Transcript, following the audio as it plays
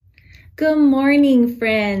Good morning,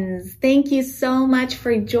 friends. Thank you so much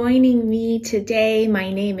for joining me today.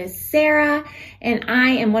 My name is Sarah, and I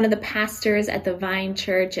am one of the pastors at the Vine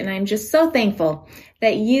Church, and I'm just so thankful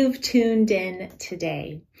that you've tuned in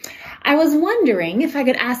today. I was wondering if I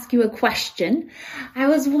could ask you a question. I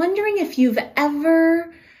was wondering if you've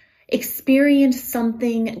ever experienced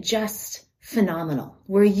something just phenomenal,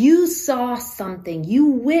 where you saw something, you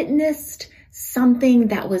witnessed something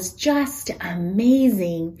that was just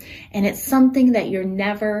amazing, and it's something that you're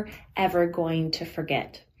never, ever going to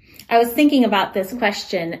forget. I was thinking about this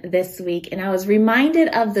question this week, and I was reminded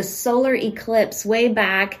of the solar eclipse way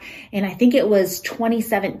back in, I think it was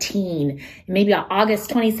 2017, maybe August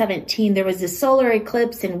 2017. There was this solar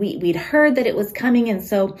eclipse, and we'd heard that it was coming, and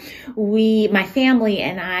so my family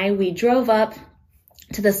and I, we drove up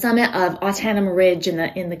to the summit of Autanum Ridge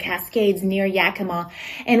in the Cascades near Yakima.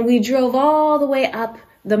 And we drove all the way up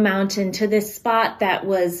the mountain to this spot that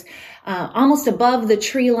was almost above the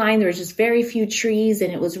tree line. There was just very few trees,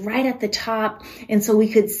 and it was right at the top. And so we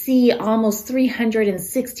could see almost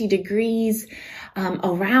 360 degrees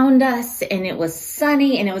around us, and it was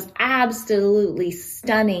sunny, and it was absolutely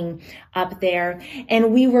stunning up there.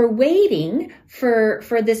 And we were waiting for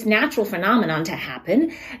this natural phenomenon to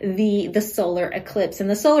happen, the solar eclipse. And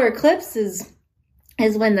the solar eclipse is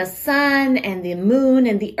when the sun and the moon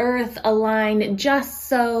and the earth align just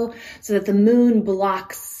so that the moon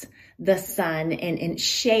blocks the sun and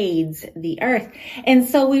shades the earth. And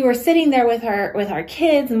so we were sitting there with our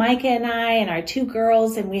kids, Micah and I, and our two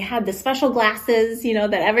girls, and we had the special glasses,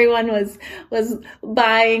 that everyone was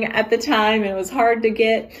buying at the time. It was hard to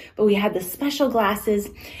get, but we had the special glasses.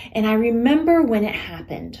 And I remember when it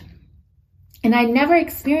happened. And I'd never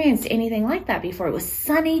experienced anything like that before. It was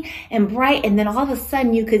sunny and bright, and then all of a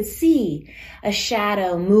sudden you could see a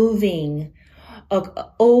shadow moving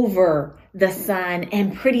over the sun,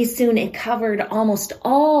 and pretty soon it covered almost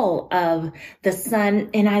all of the sun.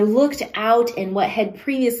 And I looked out, and what had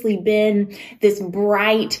previously been this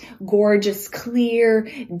bright, gorgeous, clear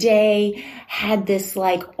day had this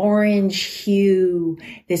like orange hue,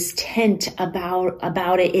 this tint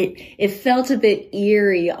about it. It felt a bit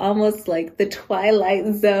eerie, almost like the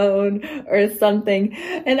Twilight Zone or something.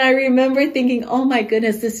 And I remember thinking, oh my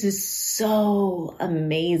goodness, this is so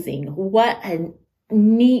amazing. What a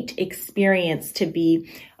neat experience to be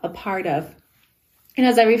a part of. And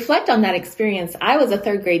as I reflect on that experience, I was a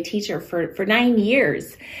third grade teacher for 9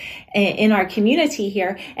 years in our community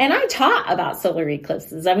here. And I taught about solar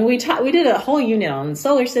eclipses. I mean, we did a whole unit on the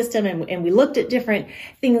solar system, and we looked at different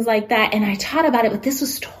things like that. And I taught about it, but this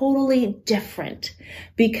was totally different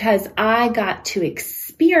because I got to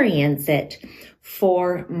experience it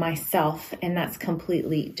for myself. And that's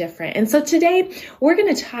completely different. And so today we're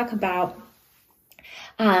going to talk about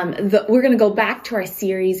we're going to go back to our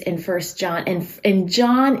series in 1 John, and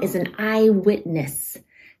John is an eyewitness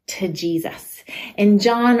to Jesus. And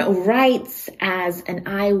John writes as an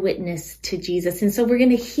eyewitness to Jesus. And so we're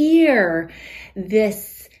going to hear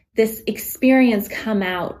this experience come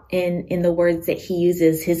out in the words that he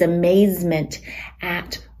uses, his amazement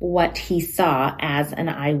at what he saw as an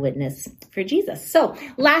eyewitness for Jesus. So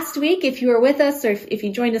last week, if you were with us, or if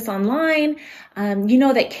you joined us online, you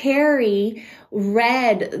know that Carrie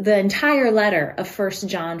read the entire letter of 1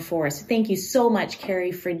 John for us. Thank you so much,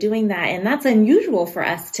 Carrie, for doing that. And that's unusual for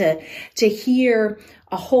us to hear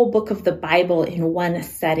a whole book of the Bible in one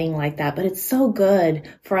setting like that. But it's so good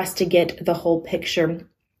for us to get the whole picture.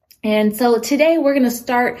 And so today we're going to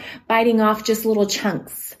start biting off just little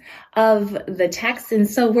chunks of the text. And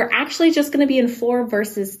so we're actually just going to be in 4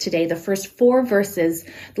 verses today, the first 4 verses,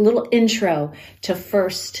 the little intro to 1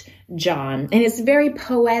 John. And it's very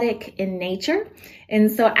poetic in nature.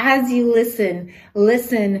 And so as you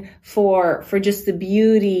listen for just the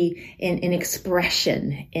beauty in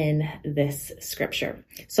expression in this scripture.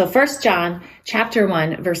 So 1 John chapter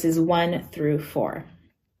 1, verses 1 through 4.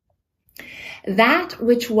 That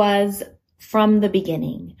which was from the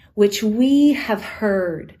beginning, which we have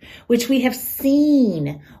heard, which we have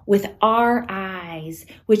seen with our eyes,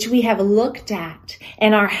 which we have looked at,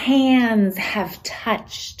 and our hands have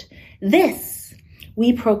touched. This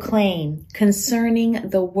we proclaim concerning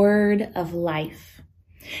the word of life.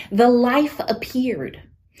 The life appeared.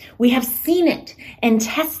 We have seen it and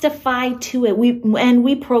testified to it.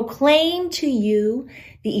 We proclaim to you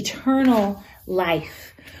the eternal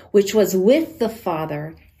life, which was with the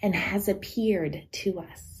Father and has appeared to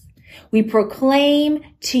us. We proclaim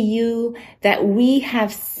to you that we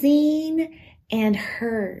have seen and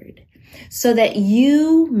heard, so that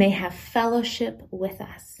you may have fellowship with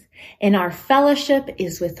us. And our fellowship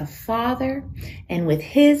is with the Father and with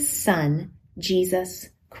his Son, Jesus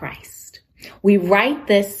Christ. We write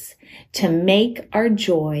this to make our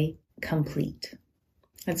joy complete.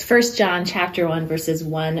 That's 1 John chapter 1, verses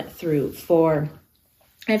 1 through 4.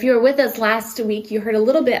 If you were with us last week, you heard a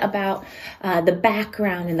little bit about the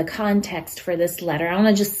background and the context for this letter. I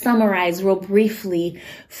want to just summarize real briefly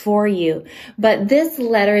for you. But this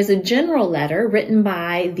letter is a general letter written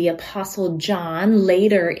by the Apostle John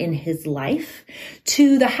later in his life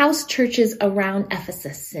to the house churches around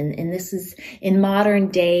Ephesus. And this is in modern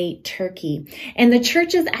day Turkey. And the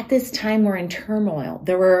churches at this time were in turmoil.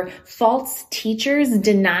 There were false teachers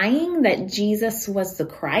denying that Jesus was the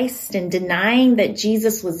Christ and denying that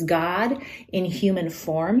Jesus was God in human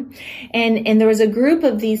form. And there was a group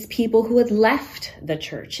of these people who had left the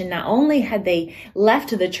church. And not only had they left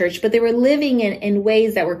the church, but they were living in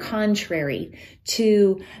ways that were contrary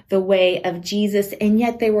to the way of Jesus. And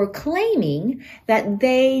yet they were claiming that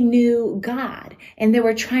they knew God. And they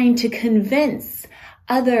were trying to convince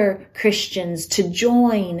other Christians to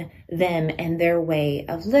join them and their way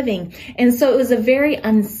of living. And so it was a very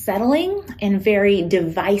unsettling and very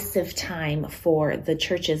divisive time for the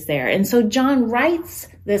churches there. And so John writes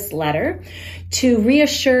this letter to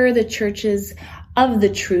reassure the churches of the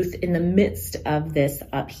truth in the midst of this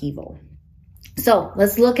upheaval. So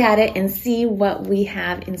let's look at it and see what we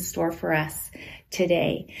have in store for us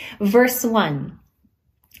today. Verse 1.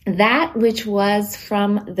 That which was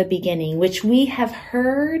from the beginning, which we have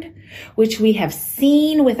heard, which we have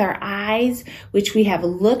seen with our eyes, which we have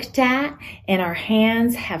looked at and our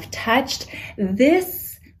hands have touched,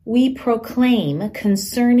 this we proclaim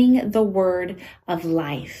concerning the word of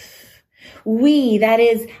life. We, that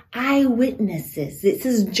is eyewitnesses. This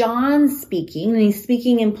is John speaking, and he's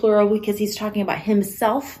speaking in plural because he's talking about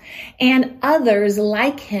himself and others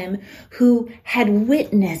like him who had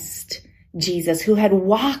witnessed Jesus, who had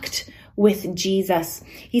walked with Jesus.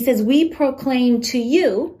 He says, we proclaim to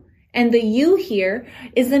you, and the you here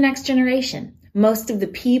is the next generation. Most of the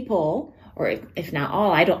people, or if not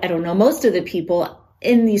all, I don't know, most of the people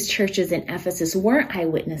in these churches in Ephesus weren't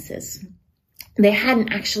eyewitnesses. They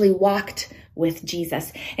hadn't actually walked with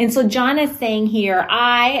Jesus. And so John is saying here,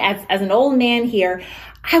 as an old man here,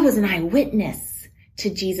 I was an eyewitness to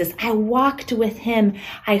Jesus. I walked with him.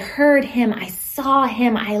 I heard him. I saw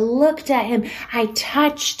him. I looked at him. I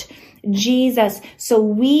touched Jesus. So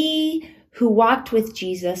we who walked with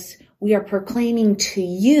Jesus, we are proclaiming to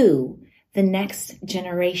you, the next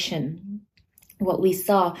generation, what we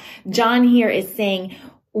saw. John here is saying,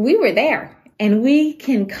 we were there and we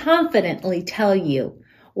can confidently tell you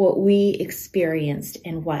what we experienced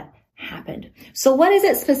and what happened. So what is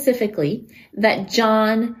it specifically that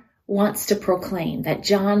John wants to proclaim, that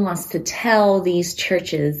John wants to tell these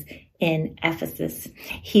churches in Ephesus?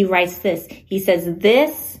 He writes this. He says,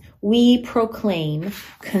 this we proclaim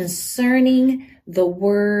concerning the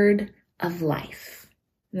word of life.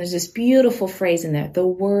 And there's this beautiful phrase in there, the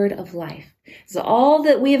word of life. So all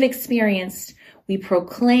that we have experienced, we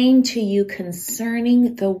proclaim to you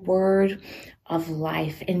concerning the word of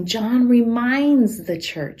life. And John reminds the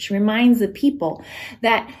church, reminds the people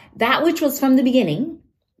that which was from the beginning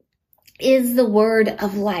is the word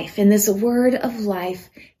of life. And this word of life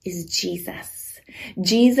is Jesus.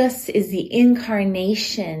 Jesus is the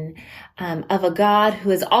incarnation of a God who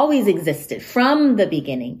has always existed from the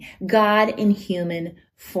beginning, God in human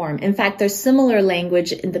form. In fact, there's similar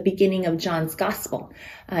language in the beginning of John's gospel,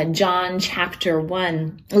 John chapter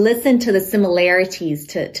 1. Listen to the similarities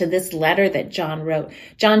to this letter that John wrote.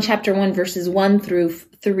 John chapter 1, verses 1 through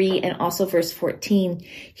 3, and also verse 14.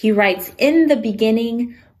 He writes, in the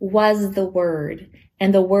beginning was the Word,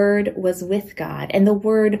 and the Word was with God, and the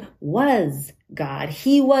Word was God.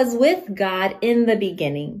 He was with God in the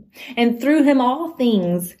beginning, and through him all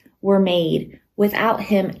things were made. Without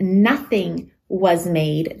him nothing was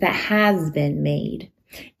made that has been made.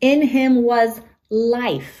 In him was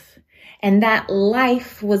life, and that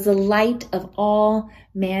life was the light of all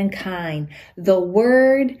mankind. The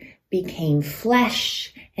Word became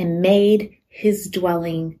flesh and made his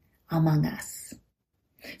dwelling among us.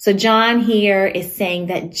 So John here is saying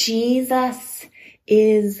that Jesus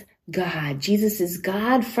is God. Jesus is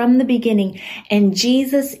God from the beginning, and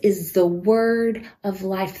Jesus is the word of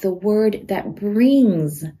life, the word that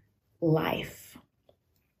brings life.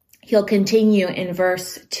 He'll continue in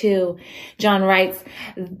verse 2. John writes,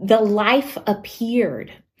 the life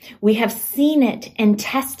appeared. We have seen it and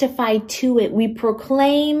testified to it. We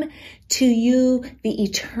proclaim to you the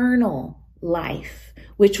eternal life,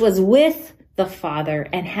 which was with the Father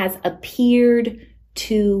and has appeared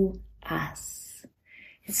to us.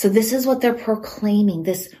 So this is what they're proclaiming,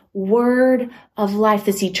 this word of life,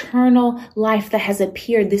 this eternal life that has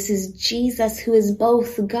appeared. This is Jesus, who is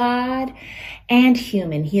both God and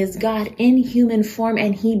human. He is God in human form,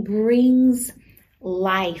 and he brings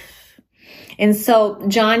life. And so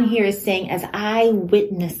John here is saying, as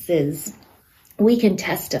eyewitnesses, we can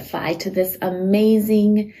testify to this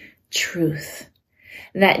amazing truth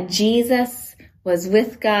that Jesus was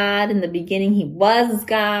with God in the beginning. He was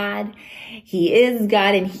God. He is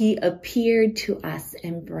God, and he appeared to us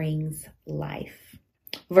and brings life.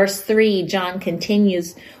 Verse 3, John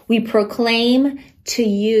continues, we proclaim to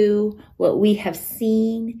you what we have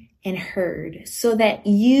seen and heard, so that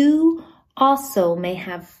you also may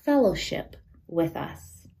have fellowship with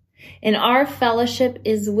us. And our fellowship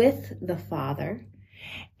is with the Father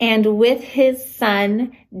and with his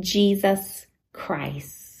Son, Jesus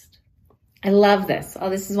Christ. I love this. Oh,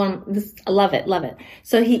 I love it.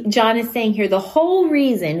 So John is saying here, the whole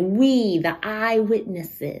reason we, the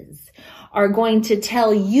eyewitnesses, are going to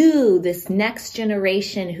tell you, this next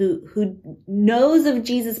generation who knows of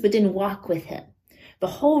Jesus but didn't walk with him. The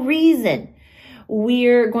whole reason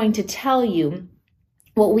we're going to tell you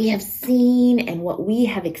what we have seen and what we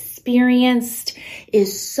have experienced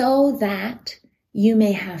is so that you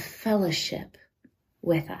may have fellowship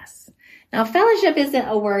with us. Now, fellowship isn't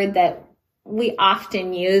a word that we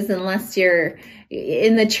often use. Unless you're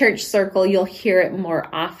in the church circle, you'll hear it more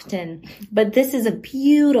often. But this is a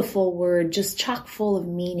beautiful word, just chock full of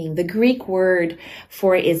meaning. The Greek word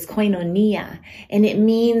for it is koinonia, and it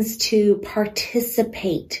means to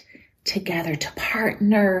participate together, to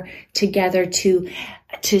partner together, to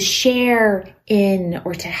share in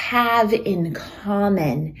or to have in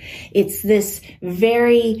common. It's this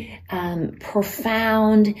very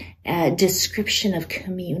profound description of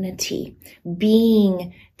community,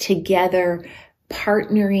 being together,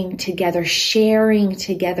 partnering together, sharing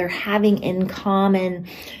together, having in common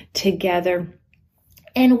together.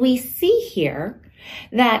 And we see here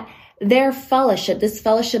that their fellowship, this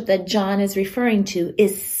fellowship that John is referring to,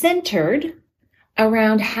 is centered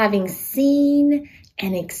around having seen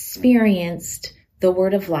and experienced the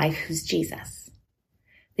word of life, who's Jesus.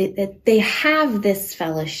 They have this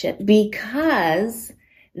fellowship because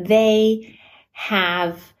they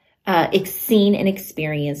have seen and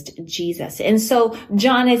experienced Jesus. And so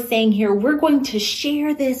John is saying here, we're going to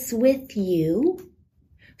share this with you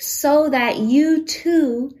so that you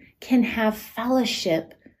too can have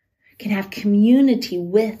fellowship, can have community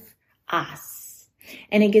with us.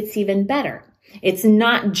 And it gets even better. It's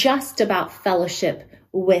not just about fellowship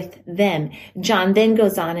with them. John then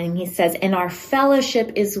goes on and he says, and our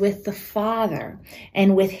fellowship is with the Father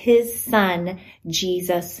and with his Son,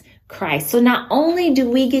 Jesus Christ. So not only do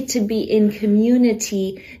we get to be in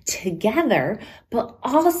community together, but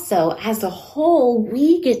also as a whole,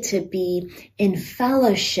 we get to be in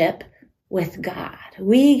fellowship with God.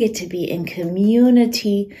 We get to be in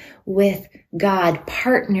community with God,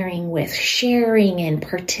 partnering with, sharing and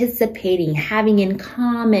participating, having in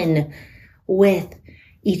common with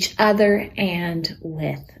each other and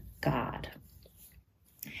with God.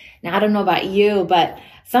 Now, I don't know about you, but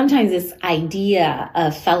sometimes this idea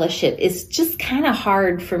of fellowship is just kind of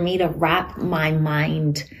hard for me to wrap my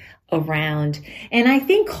mind around. And I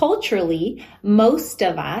think culturally, most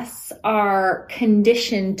of us are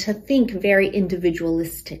conditioned to think very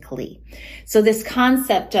individualistically. So this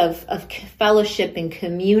concept of fellowship and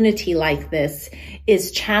community like this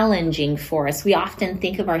is challenging for us. We often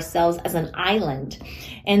think of ourselves as an island.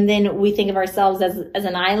 And then we think of ourselves as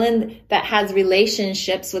an island that has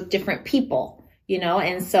relationships with different people,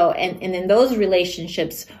 and so, and then those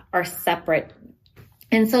relationships are separate.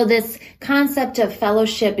 And so this concept of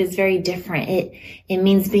fellowship is very different. It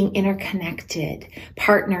means being interconnected,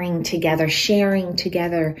 partnering together, sharing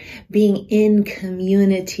together, being in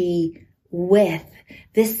community with.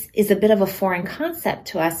 This is a bit of a foreign concept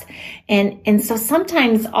to us. And so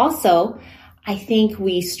sometimes also, I think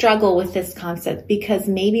we struggle with this concept because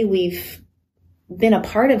maybe we've been a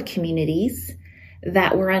part of communities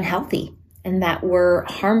that were unhealthy and that were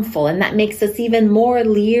harmful. And that makes us even more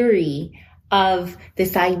leery of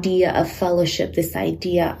this idea of fellowship, this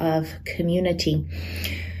idea of community.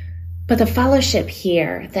 But the fellowship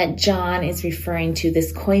here that John is referring to,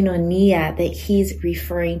 this koinonia that he's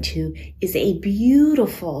referring to, is a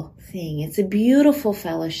beautiful thing. It's a beautiful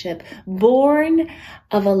fellowship born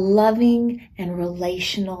of a loving and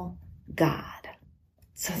relational God.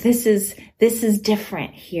 So this is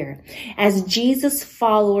different here. As Jesus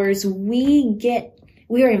followers, we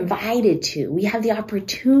are invited to, we have the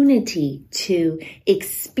opportunity to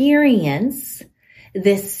experience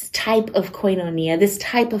this type of koinonia, this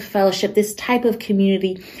type of fellowship, this type of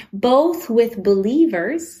community, both with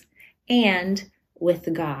believers and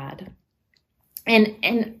with God.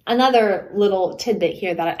 And another little tidbit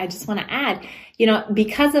here that I just want to add,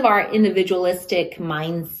 because of our individualistic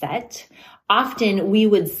mindset, often we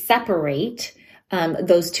would separate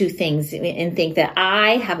those two things and think that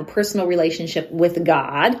I have a personal relationship with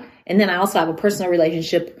God, and then I also have a personal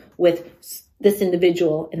relationship with this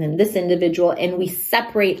individual and then this individual, and we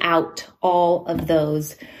separate out all of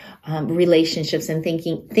those relationships and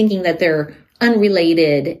thinking that they're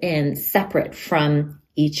unrelated and separate from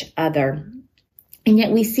each other. And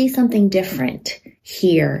yet we see something different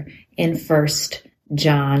here in 1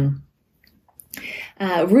 John.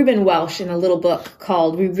 Reuben Welsh, in a little book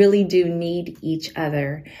called We Really Do Need Each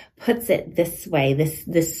Other, puts it this way.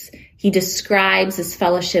 He describes this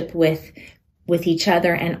fellowship with each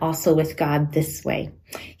other and also with God this way.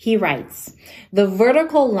 He writes, the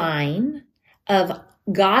vertical line of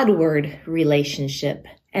Godward relationship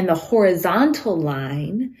and the horizontal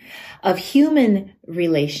line of human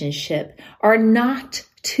relationship are not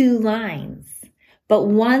two lines, but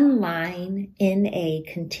one line in a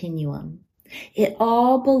continuum. It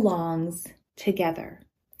all belongs together.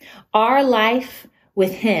 Our life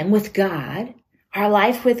with Him, with God, our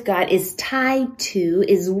life with God is tied to,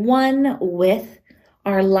 is one with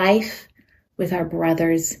our life with our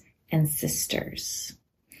brothers and sisters.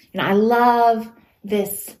 And I love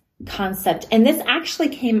this concept. And this actually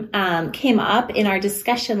came up in our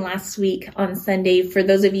discussion last week on Sunday. For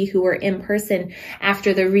those of you who were in person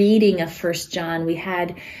after the reading of 1 John, we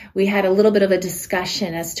had a little bit of a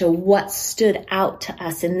discussion as to what stood out to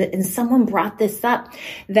us. And someone brought this up,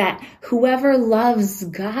 that whoever loves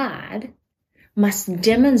God must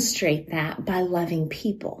demonstrate that by loving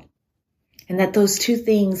people. And that those two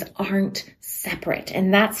things aren't separate.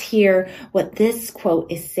 And that's here what this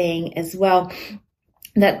quote is saying as well.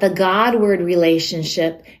 That the Godward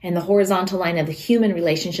relationship and the horizontal line of the human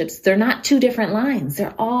relationships, they're not two different lines.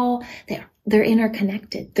 They're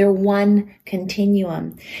interconnected. They're one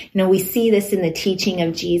continuum. We see this in the teaching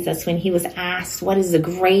of Jesus when he was asked, what is the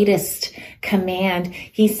greatest command?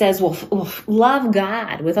 He says, well, love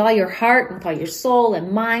God with all your heart, with all your soul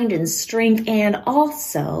and mind and strength, and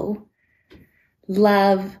also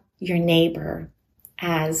love your neighbor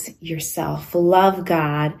as yourself. Love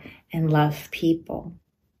God and love people.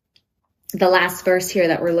 The last verse here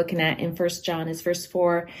that we're looking at in 1 John is verse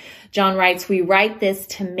 4. John writes, we write this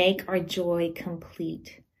to make our joy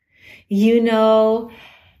complete.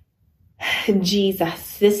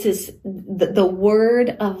 Jesus, this is the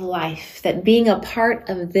word of life, that being a part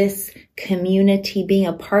of this community, being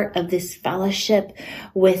a part of this fellowship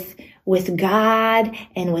with God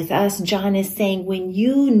and with us, John is saying, when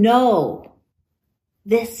you know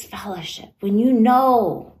this fellowship, when you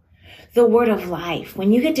know the word of life,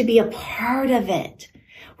 when you get to be a part of it,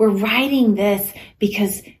 we're writing this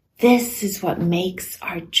because this is what makes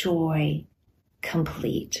our joy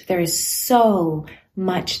complete. There is so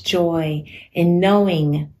much joy in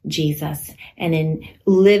knowing Jesus and in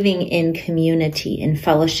living in community, in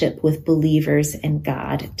fellowship with believers and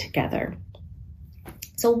God together.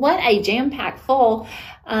 So what a jam-packed full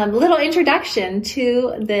little introduction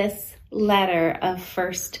to this letter of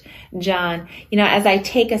 1 John. As I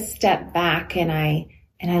take a step back and I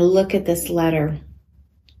look at this letter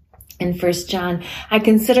in 1 John, I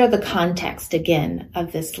consider the context again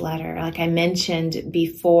of this letter. Like I mentioned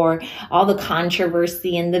before, all the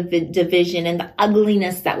controversy and the division and the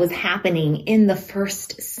ugliness that was happening in the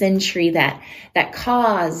first century that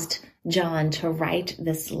caused John to write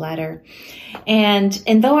this letter. And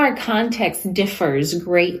though our context differs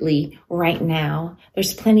greatly right now,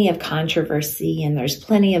 there's plenty of controversy and there's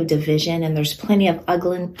plenty of division and there's plenty of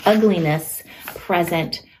ugliness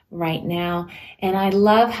present right now. And I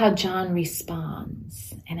love how John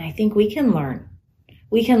responds. And I think we can learn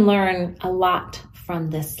a lot from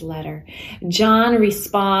this letter. John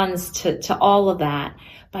responds to all of that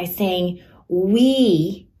by saying,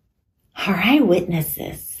 we are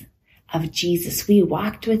eyewitnesses of Jesus. We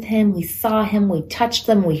walked with him, we saw him, we touched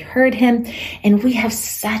them, we heard him, and we have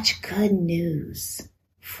such good news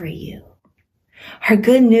for you. Our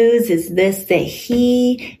good news is this, that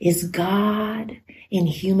he is God in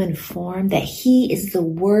human form, that he is the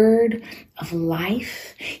word of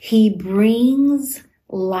life. He brings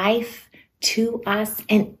life to us,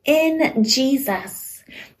 and in Jesus,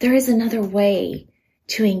 there is another way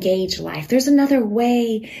to engage life. There's another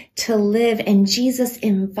way to live, and Jesus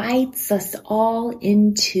invites us all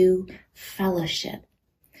into fellowship.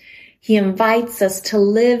 He invites us to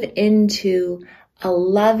live into a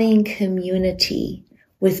loving community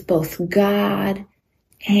with both God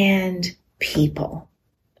and people.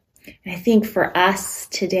 And I think for us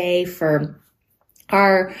today, for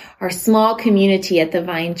our small community at the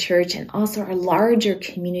Vine Church and also our larger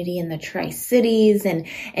community in the Tri-Cities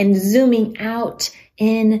and zooming out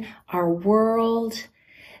in our world,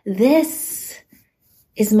 this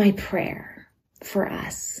is my prayer for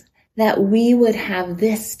us, that we would have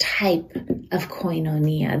this type of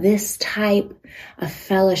koinonia, this type of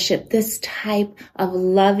fellowship, this type of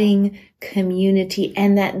loving community,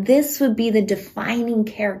 and that this would be the defining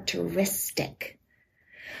characteristic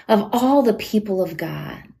of all the people of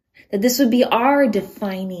God, that this would be our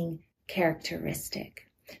defining characteristic.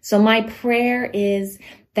 So my prayer is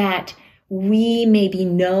that we may be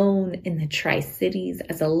known in the Tri-Cities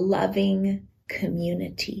as a loving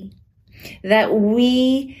community, that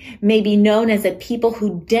we may be known as a people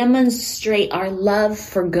who demonstrate our love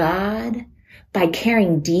for God by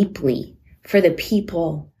caring deeply for the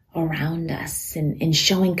people around us and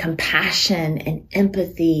showing compassion and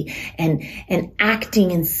empathy and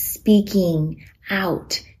acting and speaking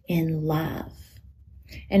out in love.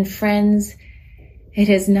 And friends, it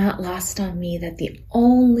is not lost on me that the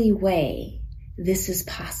only way this is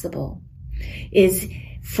possible is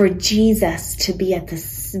for Jesus to be at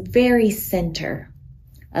the very center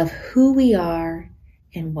of who we are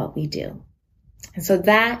and what we do. And so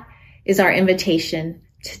that is our invitation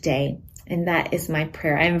today. And that is my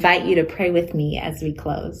prayer. I invite you to pray with me as we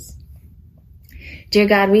close. Dear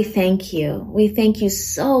God, we thank you. We thank you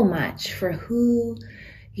so much for who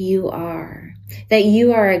you are, that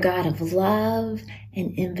you are a God of love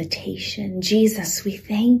and invitation. Jesus, we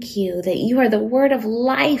thank you that you are the word of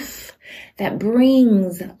life that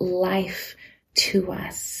brings life to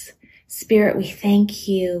us. Spirit, we thank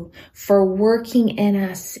you for working in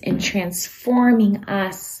us and transforming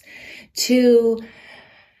us to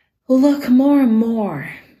look more and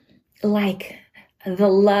more like the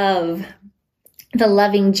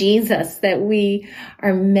loving Jesus that we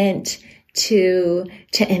are meant to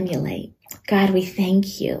emulate. God, we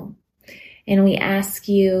thank you. And we ask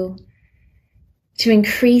you to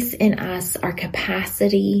increase in us our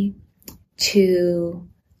capacity to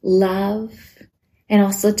love and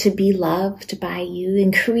also to be loved by you.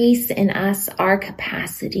 Increase in us our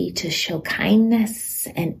capacity to show kindness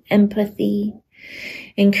and empathy.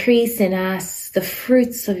 Increase in us the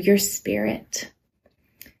fruits of your Spirit,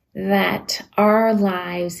 that our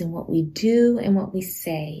lives and what we do and what we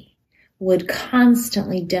say would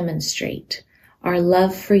constantly demonstrate our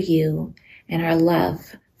love for you and our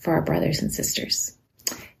love for our brothers and sisters.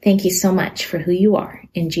 Thank you so much for who you are.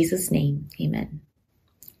 In Jesus' name, amen.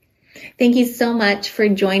 Thank you so much for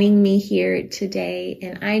joining me here today.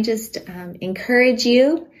 And I just encourage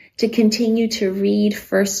you to continue to read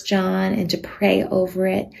 1 John and to pray over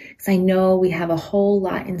it, because I know we have a whole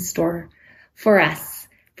lot in store for us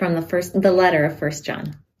from the letter of 1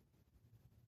 John.